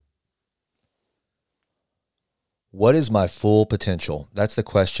What is my full potential? That's the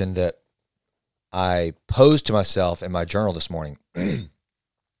question that I posed to myself in my journal this morning.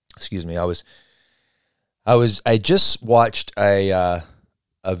 Excuse me. I just watched a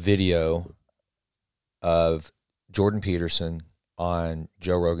video of Jordan Peterson on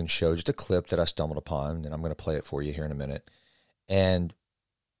Joe Rogan's show, just a clip that I stumbled upon, and I'm going to play it for you here in a minute. And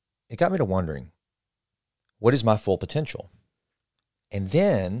it got me to wondering, what is my full potential? And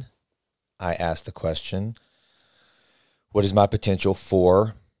then I asked the question, what is my potential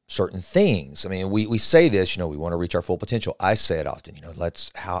for certain things? I mean, we say this, we want to reach our full potential. I say it often,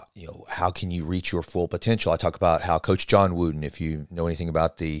 how can you reach your full potential? I talk about how Coach John Wooden, if you know anything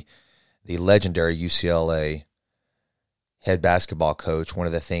about the legendary UCLA head basketball coach, one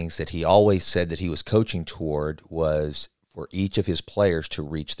of the things that he always said that he was coaching toward was for each of his players to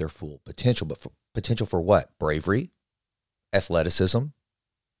reach their full potential. But potential for what? Bravery, athleticism,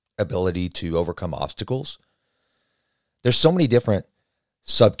 ability to overcome obstacles. There's so many different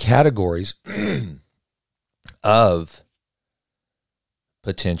subcategories of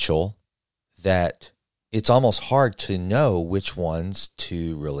potential that it's almost hard to know which ones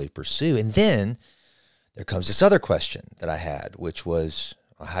to really pursue. And then there comes this other question that I had, which was,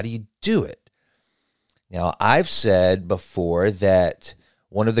 well, how do you do it? Now, I've said before that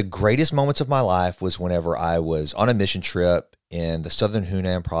one of the greatest moments of my life was whenever I was on a mission trip in the southern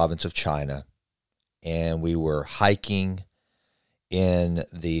Hunan province of China, and we were hiking in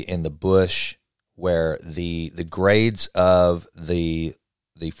the bush where the grades of the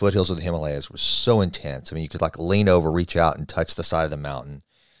foothills of the Himalayas were so intense. I mean, you could lean over, reach out, and touch the side of the mountain.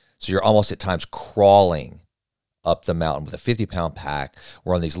 So you're almost at times crawling up the mountain with a 50-pound pack.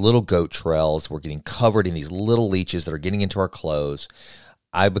 We're on these little goat trails. We're getting covered in these little leeches that are getting into our clothes.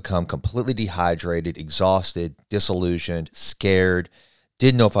 I become completely dehydrated, exhausted, disillusioned, scared,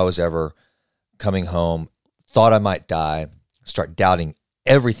 didn't know if I was ever coming home, thought I might die, start doubting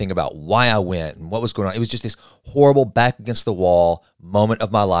everything about why I went and what was going on. It was just this horrible back against the wall moment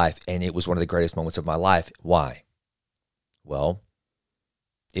of my life, and it was one of the greatest moments of my life. Why? Well,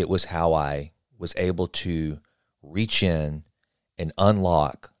 it was how I was able to reach in and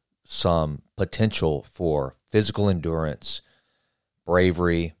unlock some potential for physical endurance,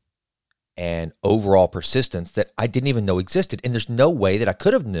 bravery, and overall persistence that I didn't even know existed. And there's no way that I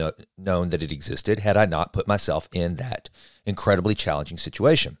could have known that it existed had I not put myself in that incredibly challenging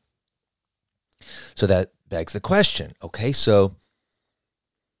situation. So that begs the question, okay, so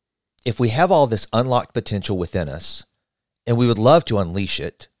if we have all this unlocked potential within us and we would love to unleash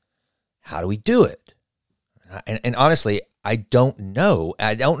it, how do we do it? And honestly, I don't know.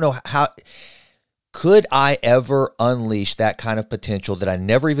 I don't know how. Could I ever unleash that kind of potential that I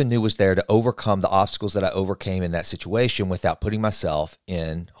never even knew was there to overcome the obstacles that I overcame in that situation without putting myself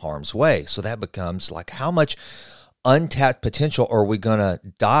in harm's way? So that becomes how much untapped potential are we going to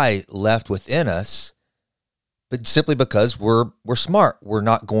die left within us, but simply because we're smart. We're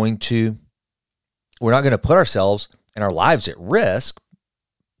not going to put ourselves and our lives at risk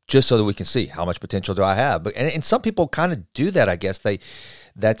just so that we can see how much potential do I have. And some people kind of do that, I guess.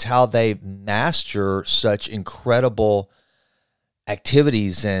 That's how they master such incredible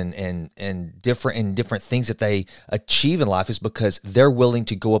activities and different things that they achieve in life, is because they're willing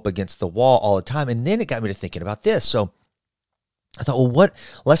to go up against the wall all the time. And then it got me to thinking about this. So I thought, well,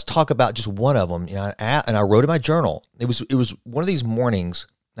 let's talk about just one of them. And I wrote in my journal. It was one of these mornings.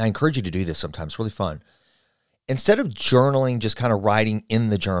 And I encourage you to do this sometimes. It's really fun. Instead of journaling, just kind of writing in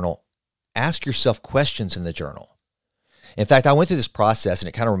the journal, ask yourself questions in the journal. In fact, I went through this process, and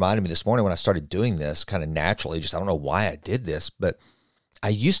it kind of reminded me this morning when I started doing this kind of naturally. I don't know why I did this, but I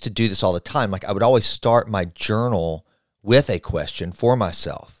used to do this all the time. I would always start my journal with a question for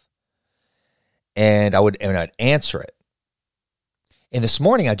myself, and I'd answer it. And this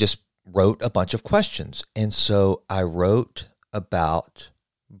morning, I just wrote a bunch of questions. And so I wrote about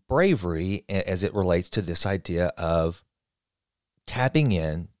bravery as it relates to this idea of tapping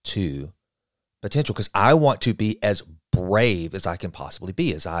into potential, because I want to be as brave as I can possibly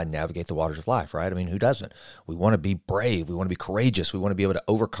be as I navigate the waters of life, right? I mean, who doesn't? We want to be brave. We want to be courageous. We want to be able to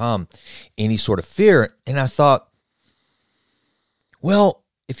overcome any sort of fear. And I thought, well,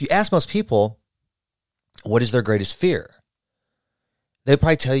 if you ask most people, what is their greatest fear? They'd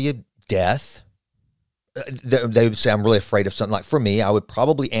probably tell you death. They would say, I'm really afraid of something. For me, I would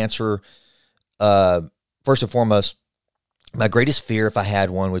probably answer, first and foremost, my greatest fear, if I had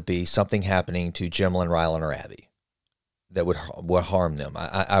one, would be something happening to Gemma and Rylan or Abby that would harm them.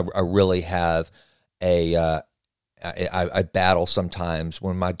 I really have I battle sometimes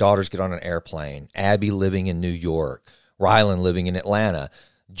when my daughters get on an airplane, Abby living in New York, Rylan living in Atlanta,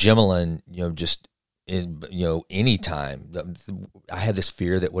 Gemma, just anytime. I have this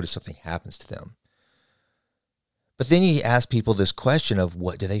fear that what if something happens to them? But then you ask people this question of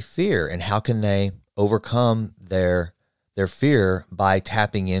what do they fear and how can they overcome their fear by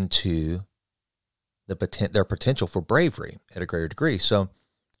tapping into their potential for bravery at a greater degree. So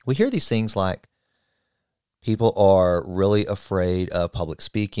we hear these things like people are really afraid of public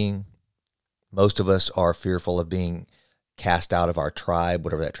speaking. Most of us are fearful of being cast out of our tribe,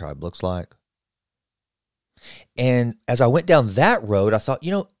 whatever that tribe looks like. And as I went down that road, I thought,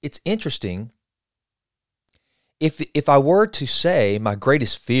 it's interesting. If I were to say my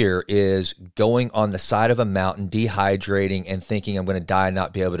greatest fear is going on the side of a mountain, dehydrating, and thinking I'm going to die and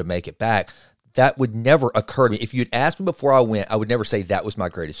not be able to make it back, that would never occur to me. If you'd asked me before I went, I would never say that was my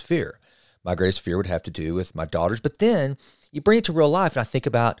greatest fear. My greatest fear would have to do with my daughters. But then you bring it to real life, and I think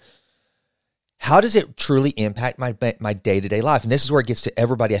about how does it truly impact my day-to-day life? And this is where it gets to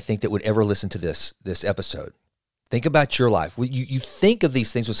everybody I think that would ever listen to this episode. Think about your life. You think of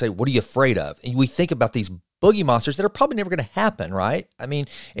these things and say, what are you afraid of? And we think about these boogie monsters that are probably never going to happen, right? I mean,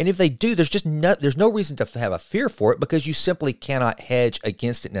 and if they do, there's no reason to have a fear for it because you simply cannot hedge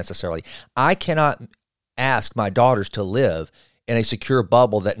against it necessarily. I cannot ask my daughters to live in a secure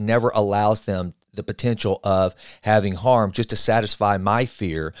bubble that never allows them the potential of having harm just to satisfy my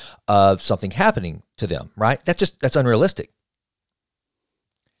fear of something happening to them, right? That's unrealistic.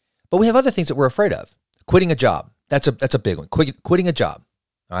 But we have other things that we're afraid of. Quitting a job. That's a big one. Quitting a job.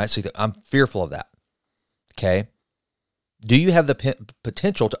 All right. So I'm fearful of that. Okay. Do you have the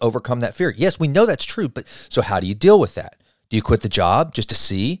potential to overcome that fear? Yes, we know that's true. But so how do you deal with that? Do you quit the job just to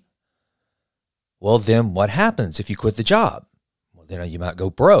see? Well, then what happens if you quit the job? Well, then you might go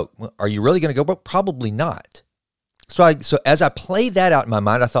broke. Well, are you really going to go broke? Probably not. So as I played that out in my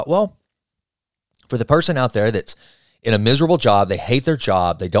mind, I thought, well, for the person out there that's in a miserable job, they hate their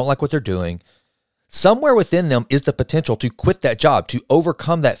job, they don't like what they're doing, somewhere within them is the potential to quit that job, to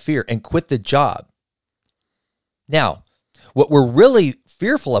overcome that fear and quit the job. Now, what we're really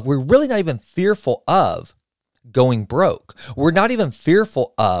fearful of, we're really not even fearful of going broke. We're not even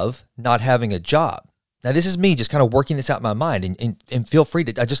fearful of not having a job. Now, this is me just kind of working this out in my mind and feel free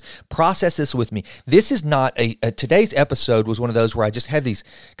to just process this with me. This is not today's episode was one of those where I just had these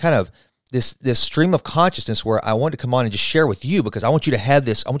kind of this stream of consciousness where I wanted to come on and just share with you because I want you to have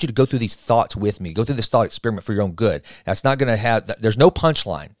this, I want you to go through these thoughts with me, go through this thought experiment for your own good. That's not going to have, there's no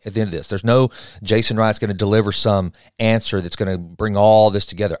punchline at the end of this. There's no Jason Wright's going to deliver some answer that's going to bring all this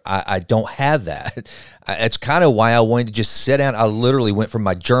together. I don't have that. It's kind of why I wanted to just sit down. I literally went from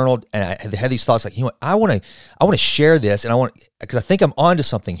my journal and I had these thoughts like, I want to share this and because I think I'm onto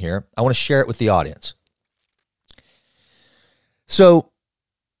something here. I want to share it with the audience. So,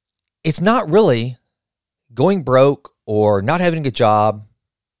 it's not really going broke or not having a job.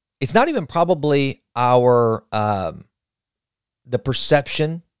 It's not even probably our the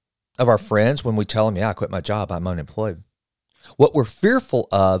perception of our friends when we tell them, I quit my job, I'm unemployed. What we're fearful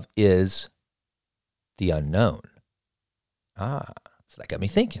of is the unknown. So that got me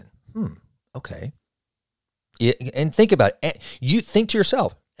thinking, okay. And think about it. You think to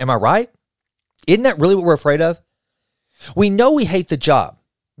yourself, am I right? Isn't that really what we're afraid of? We know we hate the job.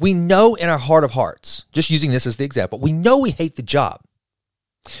 We know in our heart of hearts, just using this as the example, we know we hate the job,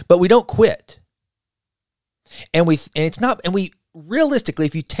 but we don't quit. And we realistically,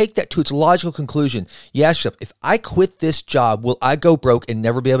 if you take that to its logical conclusion, you ask yourself, if I quit this job, will I go broke and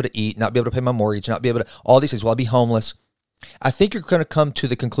never be able to eat, not be able to pay my mortgage, not be able to, all these things, will I be homeless? I think you're going to come to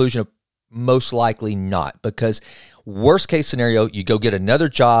the conclusion of most likely not, because worst case scenario, you go get another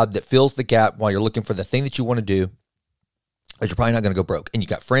job that fills the gap while you're looking for the thing that you want to do. But you're probably not going to go broke. And you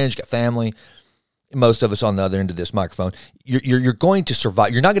got friends, you got family. Most of us on the other end of this microphone, you're going to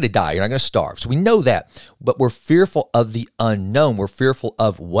survive. You're not going to die. You're not going to starve. So we know that. But we're fearful of the unknown. We're fearful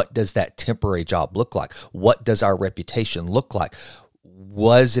of what does that temporary job look like? What does our reputation look like?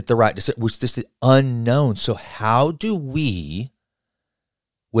 Was it the right decision? Was this the unknown? So how do we,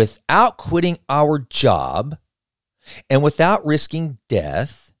 without quitting our job and without risking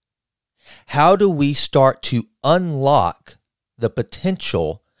death, how do we start to unlock the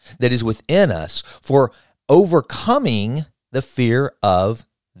potential that is within us for overcoming the fear of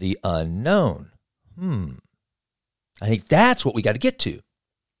the unknown? I think that's what we got to get to.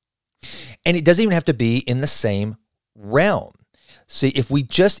 And it doesn't even have to be in the same realm. See, if we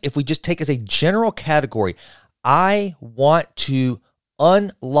just take as a general category, I want to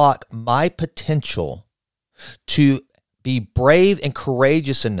unlock my potential to be brave and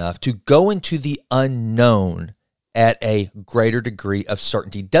courageous enough to go into the unknown at a greater degree of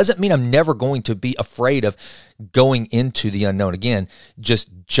certainty. Doesn't mean I'm never going to be afraid of going into the unknown. Again, just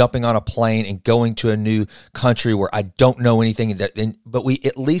jumping on a plane and going to a new country where I don't know anything. But we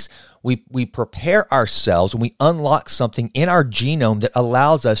at least we prepare ourselves and we unlock something in our genome that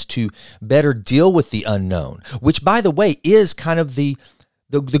allows us to better deal with the unknown, which, by the way, is kind of the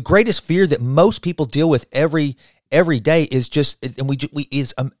greatest fear that most people deal with every day. Is just,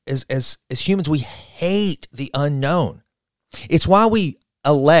 and as humans, we hate the unknown. It's why we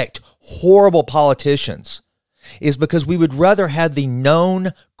elect horrible politicians, is because we would rather have the known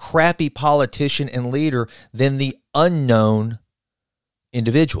crappy politician and leader than the unknown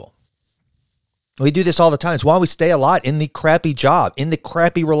individual. We do this all the time. It's why we stay a lot in the crappy job, in the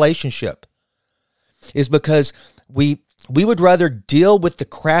crappy relationship, is because we would rather deal with the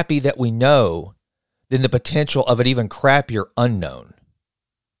crappy that we know than the potential of an even crappier unknown.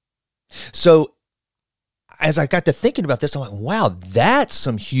 So as I got to thinking about this, I'm like, wow,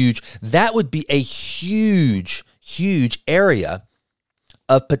 that would be a huge, huge area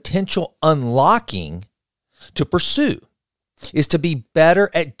of potential unlocking to pursue, is to be better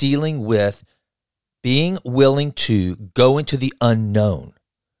at dealing with being willing to go into the unknown.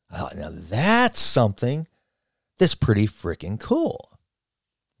 Oh, now that's something that's pretty freaking cool.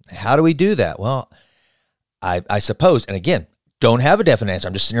 How do we do that? Well, I suppose, and again, don't have a definite answer.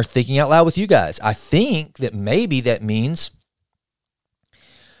 I'm just sitting here thinking out loud with you guys. I think that maybe that means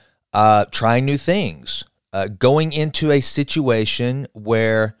trying new things, going into a situation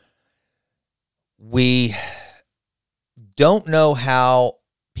where we don't know how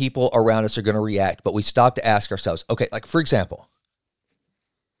people around us are going to react, but we stop to ask ourselves, okay, like for example,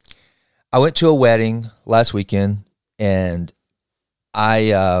 I went to a wedding last weekend, and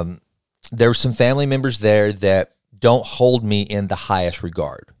there were some family members there that don't hold me in the highest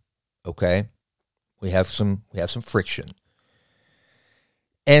regard. Okay, we have some friction,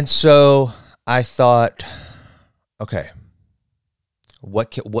 and so I thought, okay,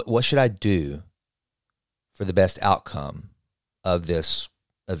 what should I do for the best outcome of this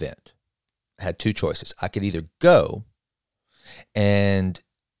event? I had two choices. I could either go and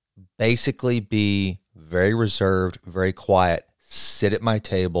basically be very reserved, very quiet, sit at my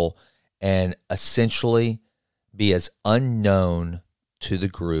table, and essentially be as unknown to the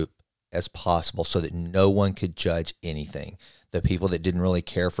group as possible so that no one could judge anything. The people that didn't really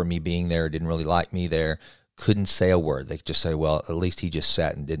care for me being there, didn't really like me there, couldn't say a word. They could just say, well, at least he just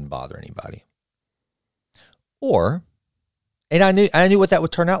sat and didn't bother anybody. Or, and I knew what that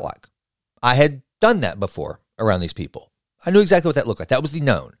would turn out like. I had done that before around these people. I knew exactly what that looked like. That was the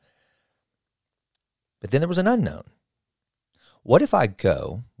known. But then there was an unknown. What if I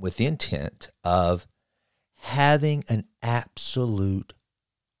go with the intent of having an absolute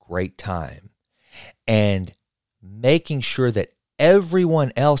great time and making sure that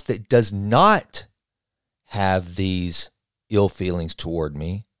everyone else that does not have these ill feelings toward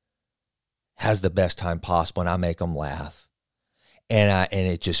me has the best time possible, and I make them laugh, and I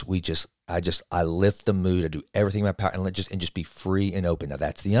lift the mood. I do everything in my power, and just be free and open. Now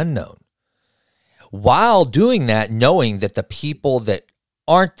that's the unknown. While doing that, knowing that the people that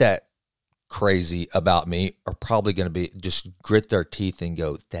aren't that crazy about me are probably going to be just grit their teeth and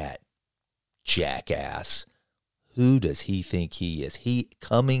go, that jackass, who does he think he is? He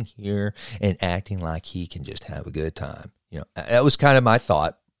coming here and acting like he can just have a good time. You know, that was kind of my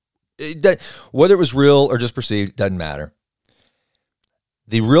thought. Whether it was real or just perceived, doesn't matter.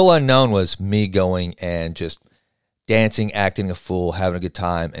 The real unknown was me going and just dancing, acting a fool, having a good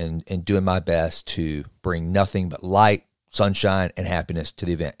time, and doing my best to bring nothing but light, sunshine, and happiness to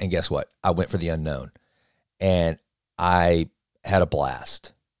the event. And guess what? I went for the unknown, and I had a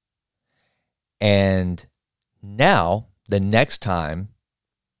blast. And now, the next time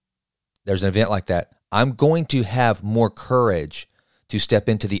there's an event like that, I'm going to have more courage to step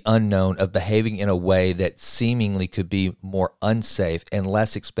into the unknown of behaving in a way that seemingly could be more unsafe and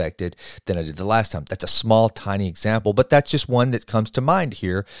less expected than I did the last time. That's a small, tiny example, but that's just one that comes to mind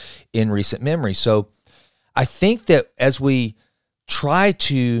here in recent memory. So I think that as we try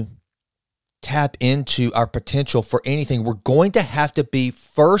to tap into our potential for anything, we're going to have to be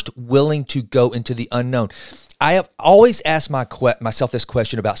first willing to go into the unknown. I have always asked myself this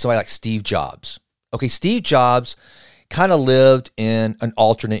question about somebody like Steve Jobs. Okay, Steve Jobs kind of lived in an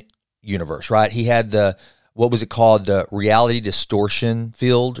alternate universe, right? He had the reality distortion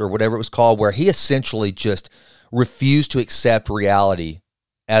field or whatever it was called, where he essentially just refused to accept reality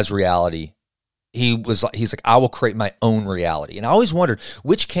as reality. He's like, I will create my own reality. And I always wondered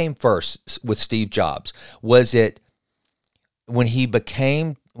which came first with Steve Jobs. Was it when he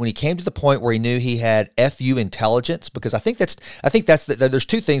when he came to the point where he knew he had FU intelligence, because I think there's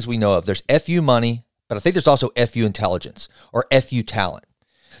two things we know of. There's FU money, but I think there's also FU intelligence or FU talent.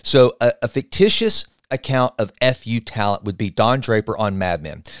 So a fictitious account of FU talent would be Don Draper on Mad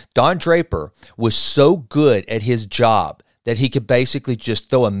Men. Don Draper was so good at his job that he could basically just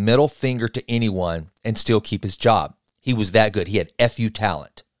throw a middle finger to anyone and still keep his job. He was that good. He had FU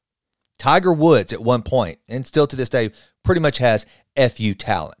talent. Tiger Woods at one point, and still to this day, pretty much has FU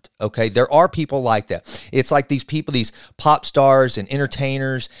talent, okay? There are people like that. It's like these people, these pop stars and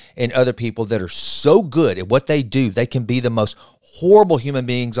entertainers and other people that are so good at what they do, they can be the most horrible human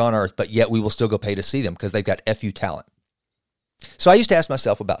beings on earth, but yet we will still go pay to see them because they've got FU talent. So I used to ask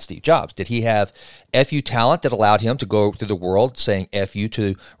myself about Steve Jobs. Did he have FU talent that allowed him to go through the world saying FU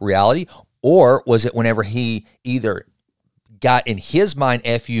to reality? Or was it whenever he either got in his mind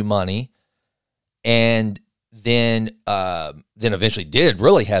FU money and then eventually did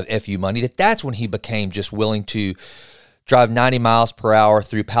really have FU money, that's when he became just willing to drive 90 miles per hour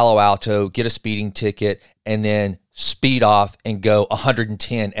through Palo Alto, get a speeding ticket, and then speed off and go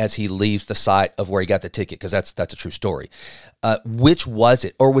 110 as he leaves the site of where he got the ticket, because that's a true story. Which was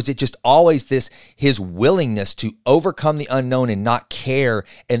it? Or was it just always his willingness to overcome the unknown and not care,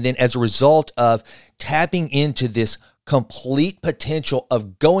 and then as a result of tapping into this complete potential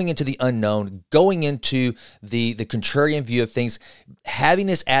of going into the unknown, going into the contrarian view of things, having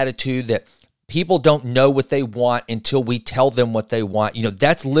this attitude that people don't know what they want until we tell them what they want.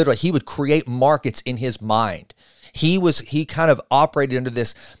 That's literally, he would create markets in his mind. He kind of operated under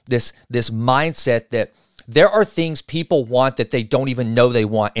this mindset that there are things people want that they don't even know they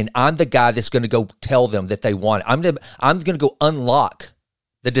want, and I'm the guy that's going to go tell them that they want it. I'm going to go unlock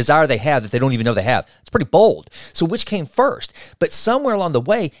the desire they have that they don't even know they have. It's pretty bold. So which came first? But somewhere along the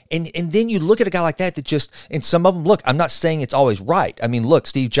way, and then you look at a guy like that just, and some of them, look, I'm not saying it's always right. I mean, look,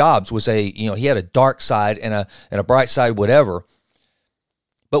 Steve Jobs was he had a dark side and a bright side, whatever.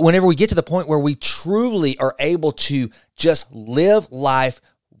 But whenever we get to the point where we truly are able to just live life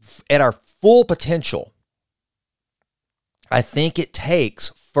at our full potential, I think it takes,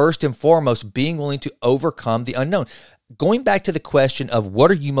 first and foremost, being willing to overcome the unknown. Going back to the question of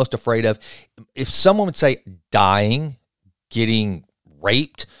what are you most afraid of, if someone would say dying, getting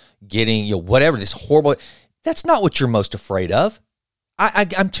raped, getting whatever, this horrible, that's not what you're most afraid of.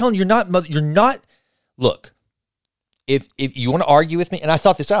 I'm telling you, you're not. Look, if you want to argue with me, and I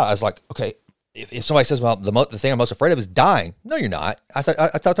thought this out, I was like, okay, if somebody says, well, the thing I'm most afraid of is dying, no, you're not. I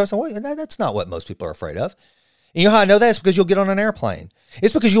thought that's not what most people are afraid of. And you know how I know that? It's because you'll get on an airplane.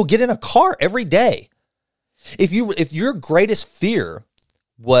 It's because you'll get in a car every day. If your greatest fear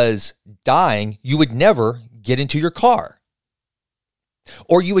was dying, you would never get into your car.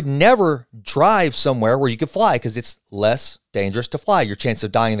 Or you would never drive somewhere where you could fly because it's less dangerous to fly. Your chances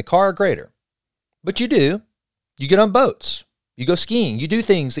of dying in the car are greater. But you do. You get on boats. You go skiing. You do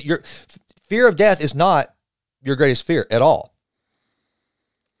things that your fear of death is not your greatest fear at all.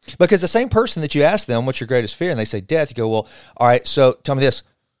 Because the same person that you ask them, what's your greatest fear? And they say death. You go, well, all right, so tell me this.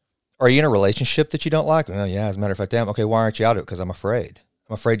 Are you in a relationship that you don't like? Oh, yeah, as a matter of fact, I am. Okay, why aren't you out of it? Because I'm afraid.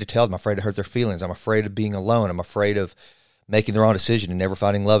 I'm afraid to tell them. I'm afraid to hurt their feelings. I'm afraid of being alone. I'm afraid of making the wrong decision and never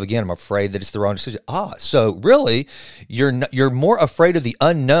finding love again. I'm afraid that it's the wrong decision. So really, you're more afraid of the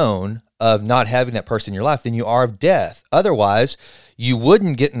unknown of not having that person in your life than you are of death. Otherwise, you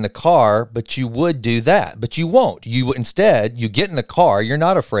wouldn't get in the car, but you would do that. But you won't. Instead, you get in the car. You're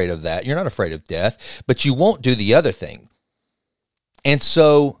not afraid of that. You're not afraid of death, but you won't do the other thing. And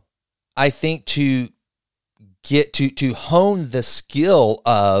so I think to get to hone the skill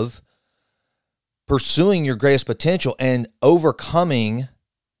of pursuing your greatest potential and overcoming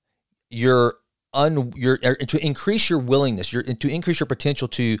to increase your willingness, to increase your potential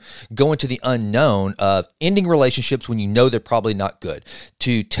to go into the unknown of ending relationships when you know they're probably not good,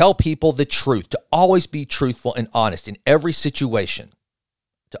 to tell people the truth, to always be truthful and honest in every situation,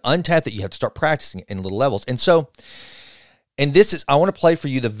 to untap that, you have to start practicing it in little levels. And I want to play for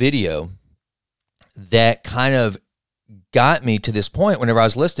you the video that kind of got me to this point. Whenever I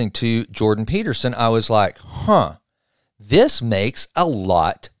was listening to Jordan Peterson, I was like, this makes a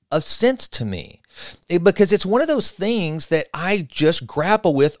lot of sense to me. Because it's one of those things that I just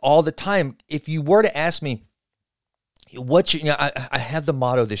grapple with all the time. If you were to ask me, I have the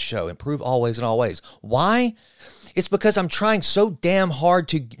motto of this show, improve always and always. Why? It's because I'm trying so damn hard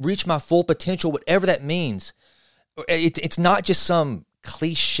to reach my full potential, whatever that means. It's not just some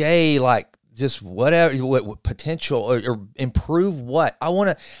cliche, like just whatever, what potential or improve what. I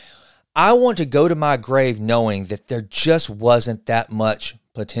want to go to my grave knowing that there just wasn't that much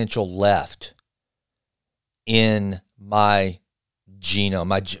potential left in my genome,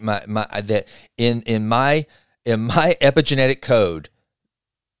 that in my epigenetic code,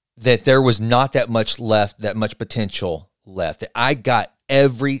 that there was not that much left, that much potential left, that I got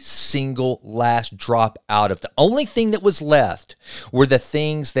every single last drop out of. The only thing that was left were the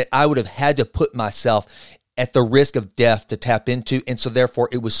things that I would have had to put myself at the risk of death to tap into. And so therefore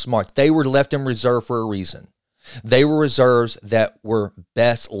it was smart. They were left in reserve for a reason. They were reserves that were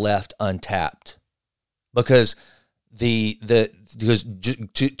best left untapped, because because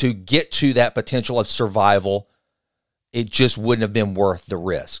to get to that potential of survival, it just wouldn't have been worth the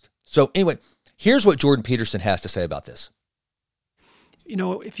risk. So anyway, here's what Jordan Peterson has to say about this.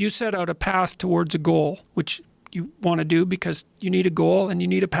 If you set out a path towards a goal, which you want to do because you need a goal and you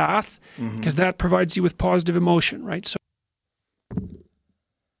need a path, because that provides you with positive emotion, right? So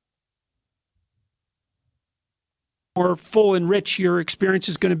more full and rich your experience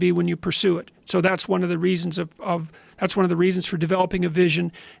is going to be when you pursue it. So that's one of the reasons that's one of the reasons for developing a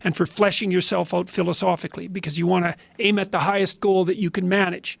vision and for fleshing yourself out philosophically, because you want to aim at the highest goal that you can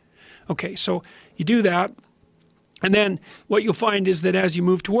manage. Okay, so you do that. And then what you'll find is that as you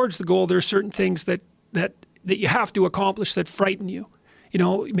move towards the goal, there are certain things that you have to accomplish that frighten you.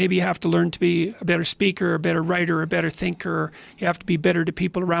 Maybe you have to learn to be a better speaker, a better writer, a better thinker, or you have to be better to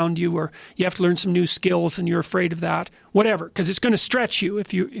people around you, or you have to learn some new skills and you're afraid of that, whatever, because it's going to stretch you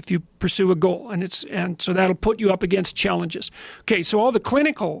if you pursue a goal, and so that'll put you up against challenges. Okay, so all the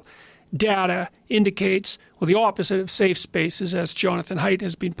clinical data indicates, well, the opposite of safe spaces, as Jonathan Haidt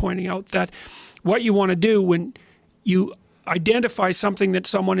has been pointing out, that what you want to do when you identify something that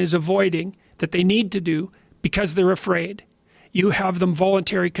someone is avoiding that they need to do because they're afraid, you have them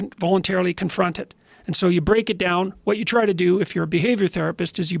voluntarily confront it. And so you break it down. What you try to do if you're a behavior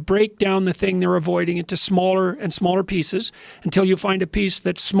therapist is you break down the thing they're avoiding into smaller and smaller pieces until you find a piece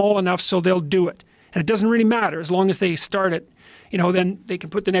that's small enough so they'll do it. And it doesn't really matter as long as they start it. Then they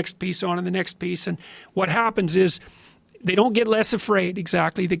can put the next piece on and the next piece. And what happens is they don't get less afraid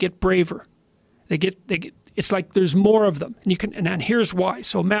exactly. They get braver. They get it's like there's more of them. And here's why.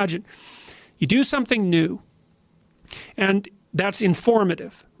 So imagine you do something new, and that's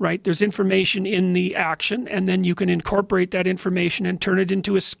informative, right? There's information in the action, and then you can incorporate that information and turn it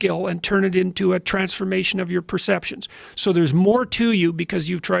into a skill and turn it into a transformation of your perceptions. So there's more to you because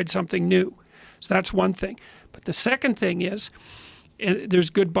you've tried something new. So that's one thing. But the second thing is, there's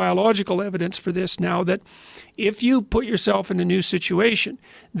good biological evidence for this now, that if you put yourself in a new situation,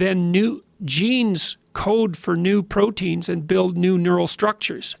 then new genes code for new proteins and build new neural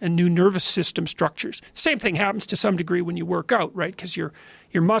structures and new nervous system structures. Same thing happens to some degree when you work out, right? Because your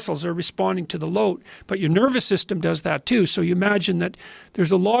muscles are responding to the load, but your nervous system does that too. So you imagine that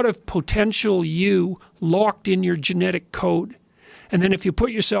there's a lot of potential you locked in your genetic code. And then if you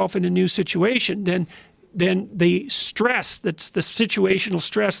put yourself in a new situation, then the stress, that's the situational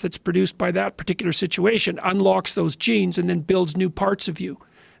stress that's produced by that particular situation, unlocks those genes and then builds new parts of you.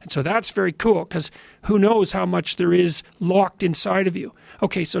 And so that's very cool, because who knows how much there is locked inside of you.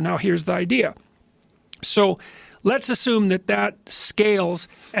 Okay, so now here's the idea. So let's assume that scales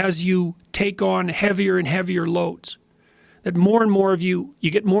as you take on heavier and heavier loads. That more and more of you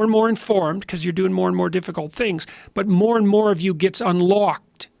get more and more informed because you're doing more and more difficult things, but more and more of you gets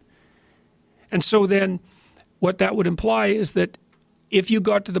unlocked. And so then what that would imply is that if you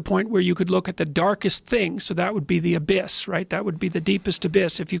got to the point where you could look at the darkest things, so that would be the abyss, right? That would be the deepest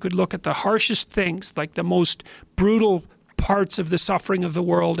abyss. If you could look at the harshest things, like the most brutal parts of the suffering of the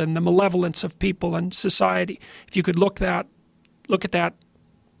world and the malevolence of people and society, if you could look at that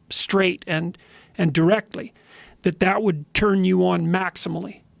straight and directly, that would turn you on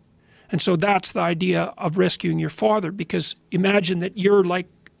maximally. And so that's the idea of rescuing your father, because imagine that you're like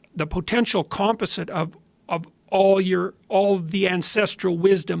the potential composite of all the ancestral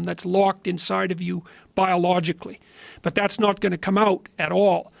wisdom that's locked inside of you biologically. But that's not going to come out at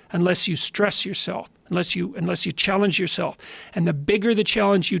all unless you stress yourself, unless you challenge yourself. And the bigger the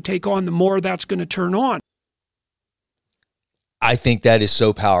challenge you take on, the more that's going to turn on. I think that is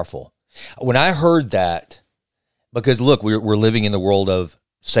so powerful. When I heard that, because look, we're living in the world of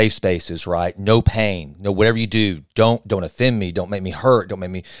safe spaces, right? No pain, no whatever you do, don't offend me, don't make me hurt,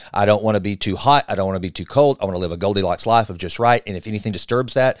 I don't want to be too hot, I don't want to be too cold, I want to live a Goldilocks life of just right, and if anything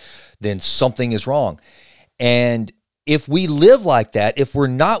disturbs that, then something is wrong. And if we live like that, if we're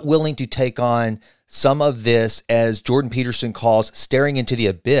not willing to take on some of this, as Jordan Peterson calls, staring into the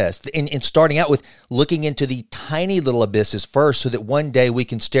abyss, and starting out with looking into the tiny little abysses first, so that one day we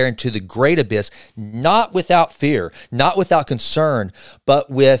can stare into the great abyss, not without fear, not without concern, but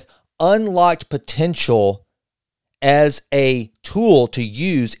with unlocked potential as a tool to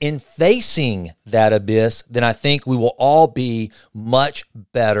use in facing that abyss, then I think we will all be much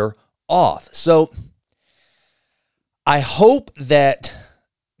better off. So I hope that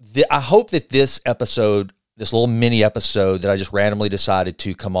this episode, this little mini episode that I just randomly decided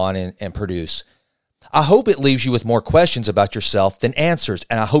to come on and produce, I hope it leaves you with more questions about yourself than answers.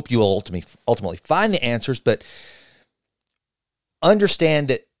 And I hope you will ultimately find the answers, but understand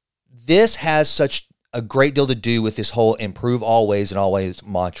that this has such a great deal to do with this whole improve always and always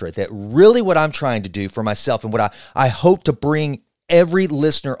mantra, that really what I'm trying to do for myself and what I hope to bring every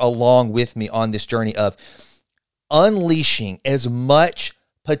listener along with me on this journey of unleashing as much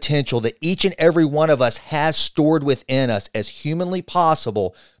potential that each and every one of us has stored within us as humanly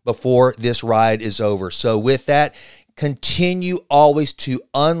possible before this ride is over. So with that, continue always to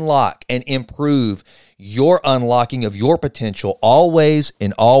unlock and improve your unlocking of your potential always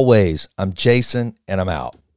in all ways. I'm Jason, and I'm out.